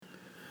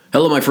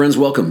Hello, my friends.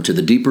 Welcome to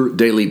the Deeper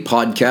Daily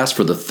Podcast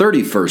for the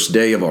 31st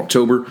day of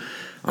October.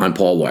 I'm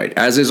Paul White.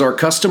 As is our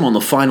custom on the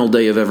final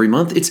day of every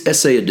month, it's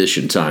essay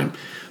edition time.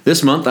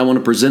 This month, I want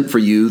to present for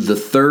you the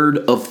third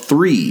of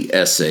three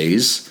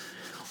essays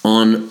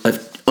on an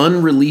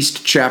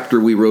unreleased chapter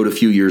we wrote a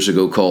few years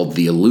ago called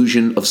The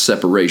Illusion of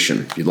Separation.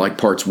 If you'd like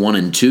parts 1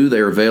 and 2,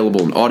 they are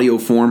available in audio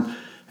form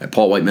at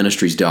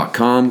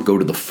paulwhiteministries.com. Go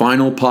to the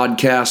final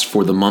podcast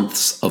for the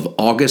months of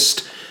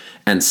August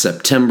and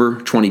September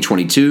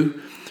 2022.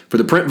 For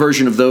the print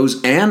version of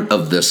those and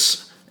of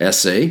this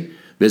essay,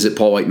 visit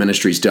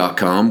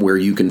paulwhiteministries.com, where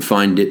you can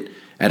find it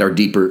at our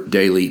Deeper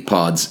Daily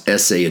Pods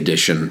essay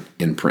edition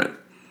in print.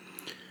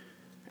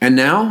 And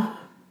now,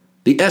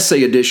 the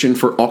essay edition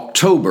for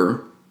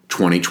October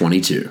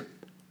 2022.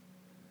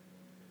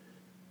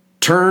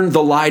 Turn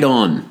the light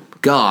on.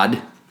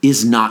 God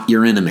is not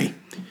your enemy.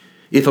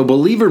 If a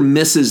believer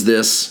misses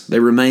this, they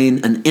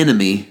remain an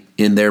enemy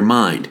in their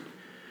mind.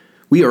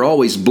 We are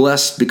always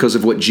blessed because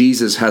of what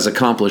Jesus has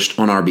accomplished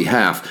on our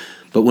behalf.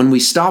 But when we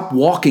stop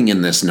walking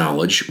in this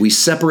knowledge, we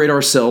separate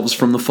ourselves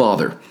from the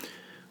Father.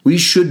 We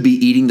should be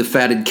eating the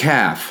fatted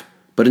calf,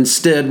 but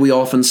instead we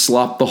often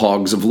slop the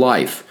hogs of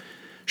life.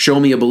 Show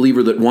me a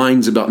believer that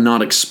whines about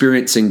not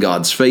experiencing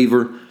God's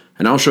favor,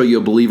 and I'll show you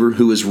a believer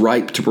who is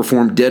ripe to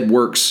perform dead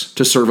works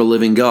to serve a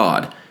living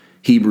God.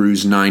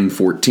 Hebrews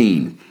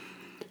 9:14.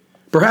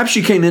 Perhaps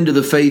you came into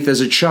the faith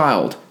as a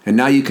child, and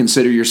now you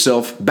consider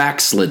yourself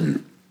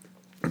backslidden.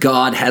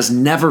 God has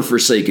never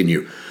forsaken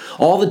you.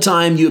 All the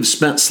time you have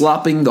spent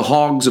slopping the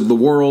hogs of the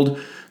world,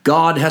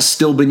 God has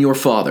still been your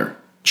Father.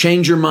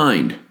 Change your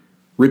mind.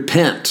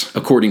 Repent,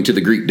 according to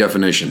the Greek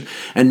definition,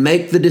 and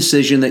make the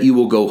decision that you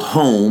will go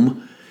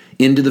home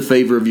into the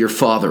favor of your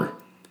Father.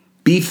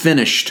 Be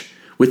finished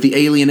with the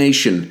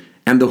alienation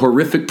and the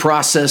horrific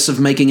process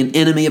of making an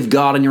enemy of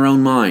God in your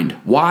own mind.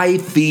 Why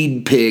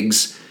feed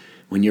pigs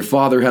when your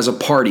Father has a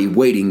party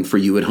waiting for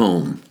you at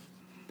home?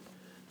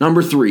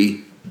 Number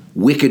 3,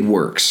 wicked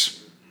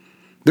works.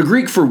 The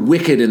Greek for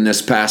wicked in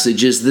this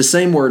passage is the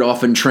same word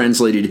often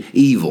translated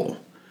evil.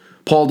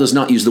 Paul does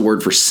not use the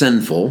word for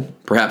sinful,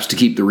 perhaps to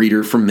keep the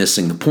reader from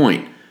missing the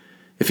point.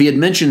 If he had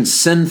mentioned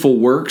sinful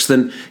works,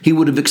 then he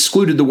would have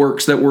excluded the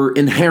works that were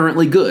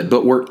inherently good,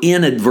 but were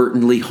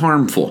inadvertently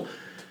harmful.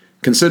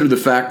 Consider the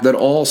fact that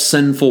all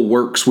sinful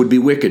works would be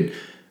wicked,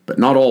 but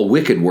not all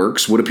wicked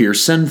works would appear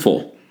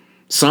sinful.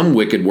 Some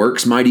wicked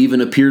works might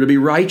even appear to be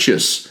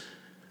righteous.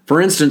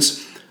 For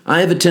instance,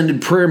 I have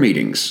attended prayer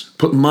meetings,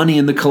 put money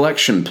in the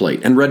collection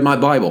plate, and read my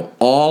Bible,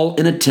 all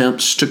in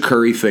attempts to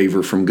curry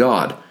favor from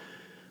God.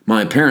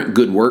 My apparent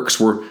good works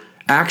were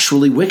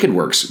actually wicked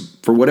works,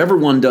 for whatever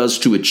one does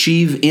to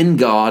achieve in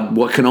God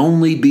what can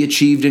only be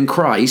achieved in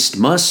Christ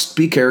must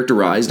be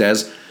characterized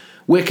as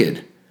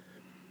wicked.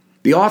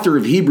 The author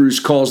of Hebrews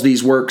calls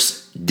these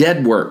works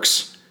dead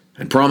works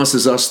and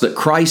promises us that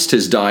Christ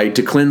has died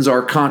to cleanse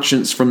our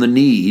conscience from the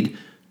need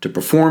to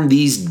perform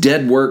these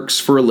dead works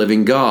for a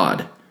living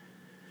God.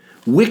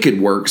 Wicked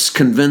works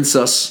convince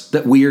us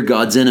that we are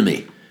God's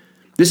enemy.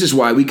 This is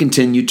why we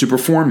continue to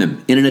perform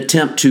them in an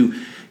attempt to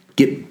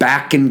get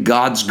back in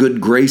God's good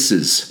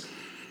graces.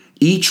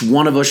 Each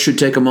one of us should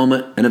take a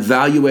moment and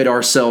evaluate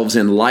ourselves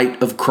in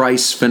light of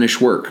Christ's finished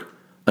work,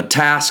 a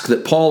task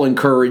that Paul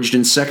encouraged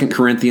in 2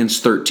 Corinthians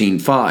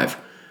 13:5.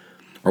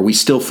 Are we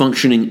still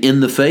functioning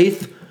in the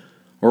faith,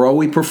 or are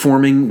we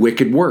performing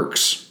wicked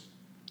works?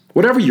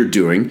 Whatever you're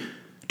doing,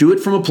 do it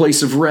from a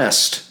place of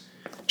rest.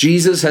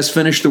 Jesus has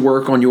finished the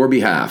work on your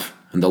behalf,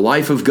 and the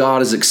life of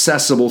God is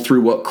accessible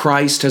through what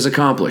Christ has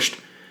accomplished.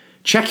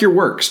 Check your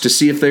works to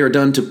see if they are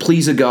done to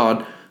please a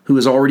God who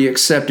has already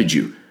accepted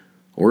you,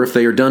 or if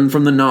they are done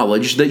from the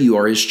knowledge that you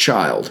are his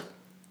child.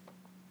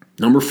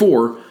 Number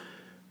 4,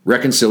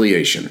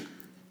 reconciliation.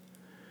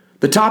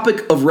 The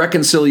topic of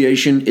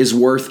reconciliation is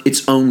worth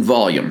its own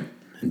volume,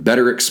 and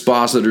better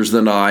expositors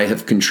than I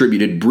have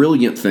contributed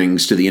brilliant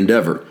things to the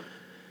endeavor.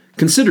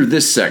 Consider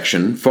this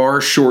section,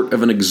 far short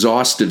of an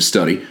exhaustive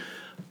study,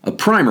 a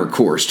primer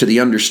course to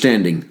the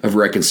understanding of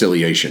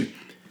reconciliation.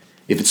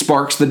 If it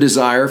sparks the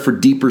desire for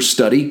deeper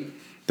study,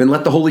 then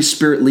let the Holy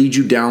Spirit lead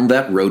you down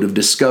that road of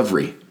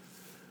discovery.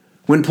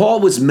 When Paul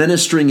was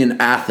ministering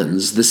in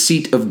Athens, the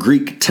seat of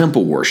Greek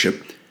temple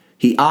worship,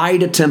 he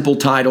eyed a temple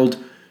titled,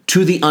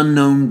 "To the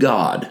Unknown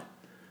God."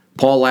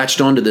 Paul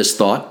latched onto this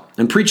thought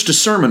and preached a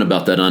sermon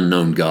about that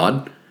unknown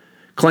God,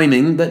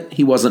 claiming that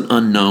he wasn't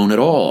unknown at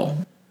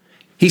all.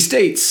 He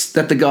states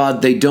that the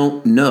God they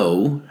don't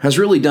know has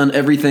really done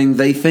everything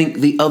they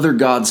think the other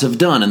gods have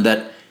done, and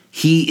that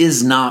he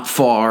is not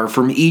far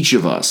from each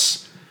of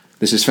us.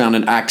 This is found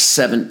in Acts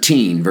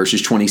 17,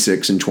 verses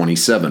 26 and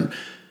 27.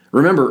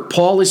 Remember,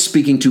 Paul is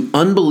speaking to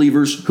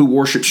unbelievers who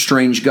worship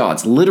strange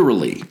gods,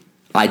 literally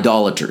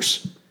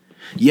idolaters.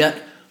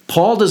 Yet,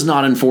 Paul does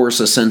not enforce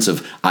a sense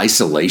of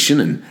isolation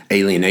and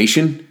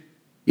alienation.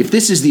 If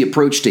this is the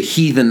approach to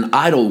heathen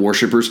idol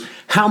worshippers,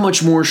 how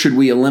much more should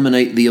we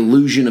eliminate the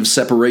illusion of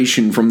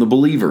separation from the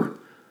believer?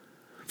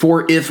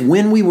 For if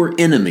when we were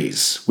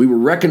enemies, we were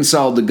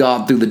reconciled to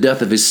God through the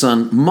death of his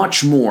Son,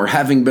 much more,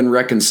 having been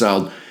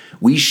reconciled,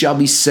 we shall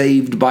be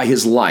saved by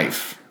his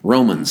life.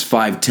 Romans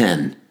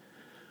 5:10.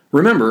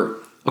 Remember,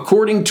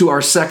 according to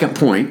our second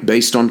point,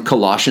 based on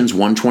Colossians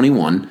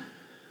 1:21,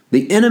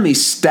 the enemy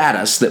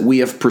status that we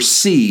have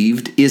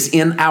perceived is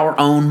in our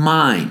own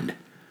mind.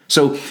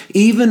 So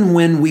even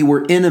when we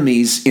were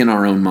enemies in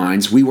our own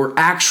minds, we were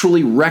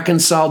actually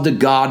reconciled to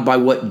God by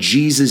what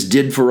Jesus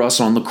did for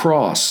us on the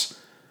cross.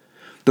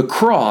 The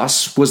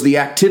cross was the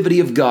activity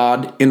of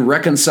God in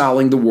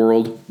reconciling the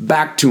world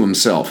back to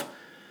himself.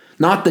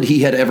 Not that he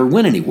had ever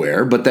went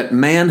anywhere, but that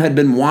man had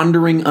been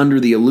wandering under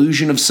the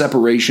illusion of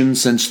separation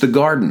since the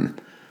garden.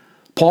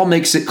 Paul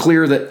makes it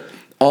clear that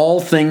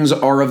all things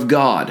are of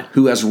God,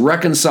 who has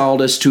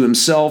reconciled us to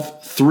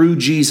himself through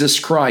Jesus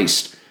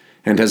Christ,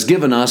 and has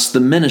given us the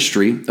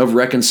ministry of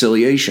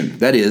reconciliation.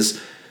 That is,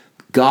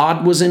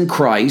 God was in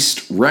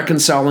Christ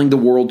reconciling the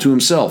world to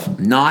himself,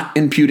 not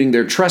imputing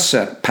their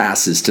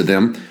trespasses to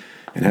them,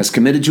 and has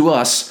committed to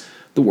us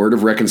the word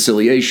of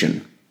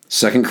reconciliation.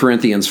 2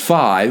 Corinthians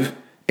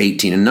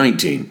 5:18 and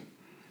 19.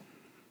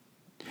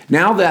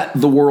 Now that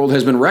the world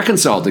has been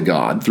reconciled to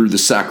God through the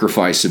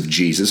sacrifice of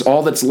Jesus,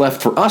 all that's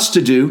left for us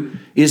to do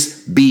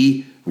is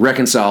be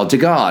reconciled to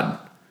God.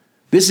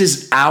 This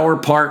is our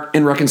part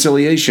in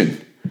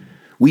reconciliation.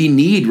 We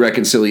need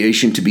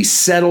reconciliation to be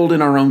settled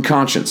in our own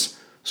conscience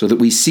so that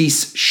we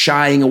cease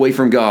shying away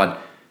from God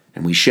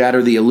and we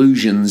shatter the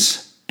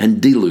illusions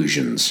and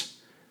delusions.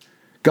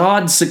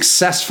 God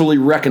successfully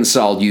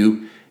reconciled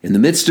you in the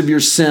midst of your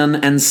sin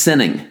and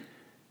sinning,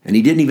 and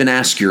he didn't even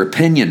ask your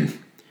opinion.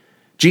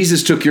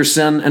 Jesus took your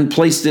sin and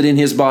placed it in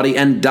his body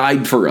and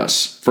died for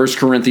us. 1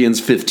 Corinthians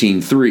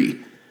 15:3.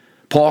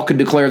 Paul could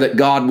declare that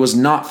God was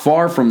not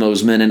far from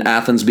those men in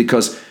Athens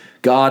because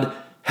God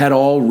had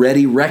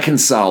already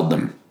reconciled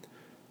them.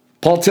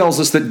 Paul tells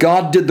us that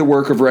God did the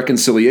work of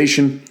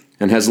reconciliation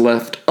and has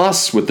left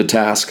us with the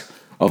task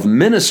of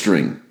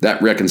ministering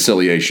that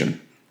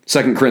reconciliation.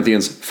 2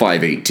 Corinthians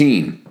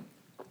 5:18.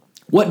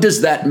 What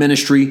does that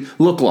ministry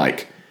look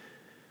like?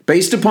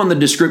 Based upon the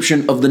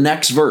description of the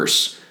next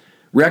verse,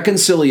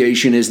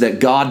 reconciliation is that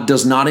God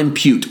does not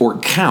impute or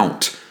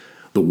count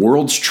the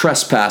world's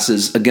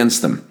trespasses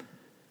against them.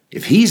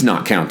 If he's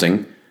not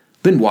counting,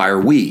 then why are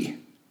we?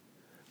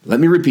 Let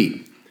me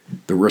repeat.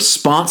 The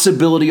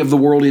responsibility of the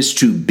world is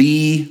to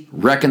be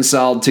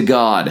reconciled to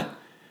God.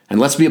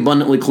 And let's be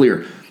abundantly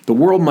clear. The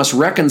world must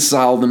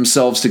reconcile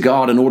themselves to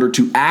God in order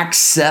to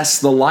access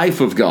the life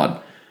of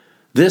God.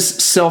 This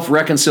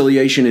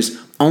self-reconciliation is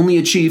only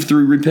achieved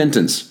through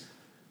repentance.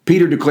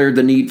 Peter declared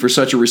the need for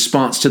such a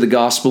response to the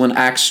gospel in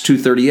Acts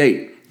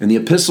 2:38, and the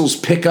epistles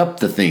pick up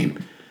the theme.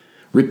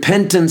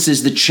 Repentance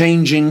is the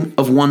changing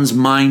of one's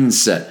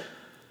mindset.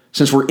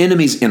 Since we're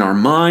enemies in our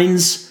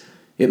minds,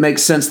 it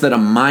makes sense that a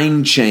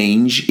mind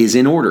change is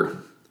in order.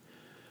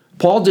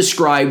 Paul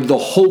described the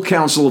whole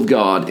counsel of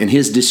God in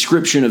his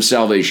description of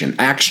salvation,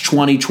 Acts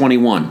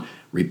 20:21,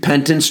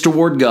 repentance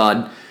toward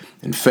God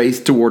and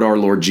faith toward our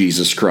Lord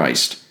Jesus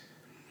Christ.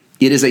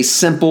 It is a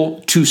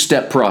simple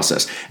two-step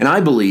process, and I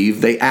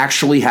believe they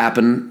actually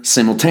happen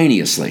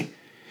simultaneously.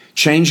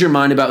 Change your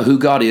mind about who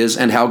God is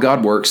and how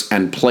God works,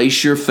 and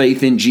place your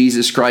faith in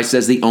Jesus Christ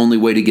as the only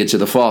way to get to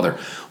the Father.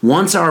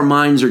 Once our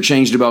minds are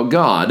changed about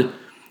God,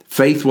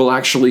 faith will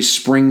actually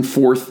spring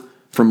forth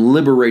from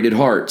liberated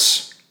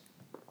hearts.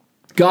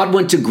 God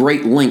went to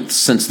great lengths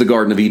since the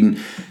Garden of Eden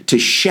to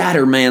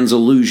shatter man's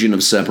illusion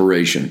of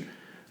separation.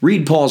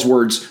 Read Paul's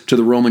words to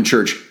the Roman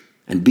church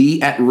and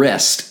be at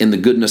rest in the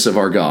goodness of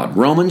our God.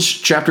 Romans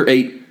chapter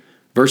 8,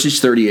 verses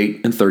 38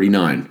 and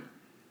 39.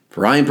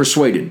 For I am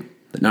persuaded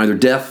that neither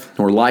death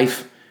nor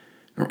life,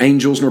 nor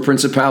angels nor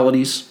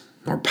principalities,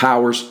 nor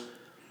powers,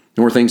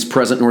 nor things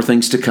present nor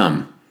things to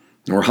come,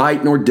 nor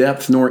height nor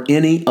depth nor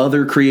any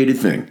other created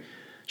thing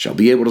shall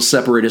be able to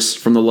separate us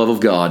from the love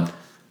of God,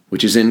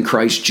 which is in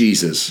Christ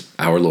Jesus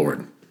our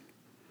Lord.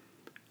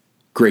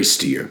 Grace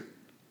to you.